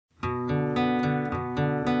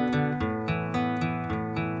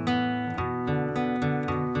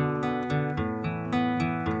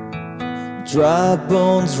Dry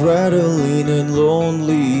bones rattling in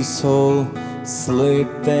lonely soul,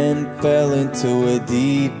 slip and fell into a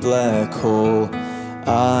deep black hole.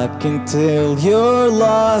 I can tell you're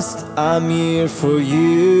lost, I'm here for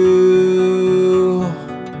you.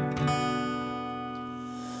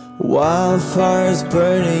 Wildfires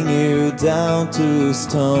burning you down to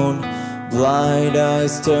stone, blind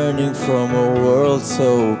eyes turning from a world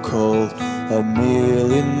so cold. A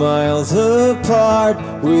million miles apart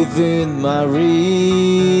within my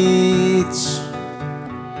reach.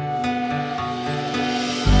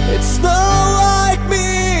 It's not like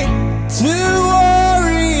me to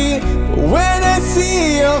worry, but when I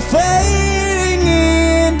see you fading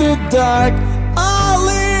in the dark, I'll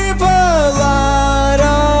leave a light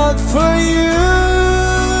on for you.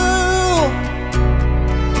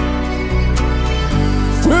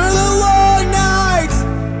 Through the long nights,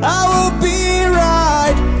 I will be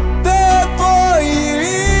right there for you.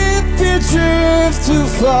 If you drift too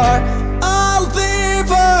far, I'll leave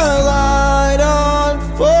a light on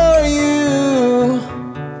for you.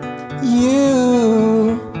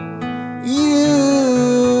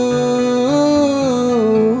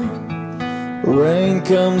 Rain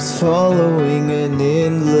comes following an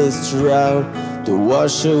endless drought to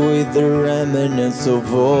wash away the remnants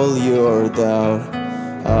of all your doubt.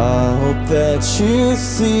 I hope that you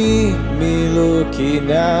see me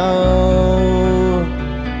looking out.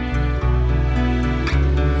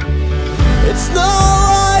 It's not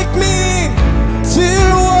like me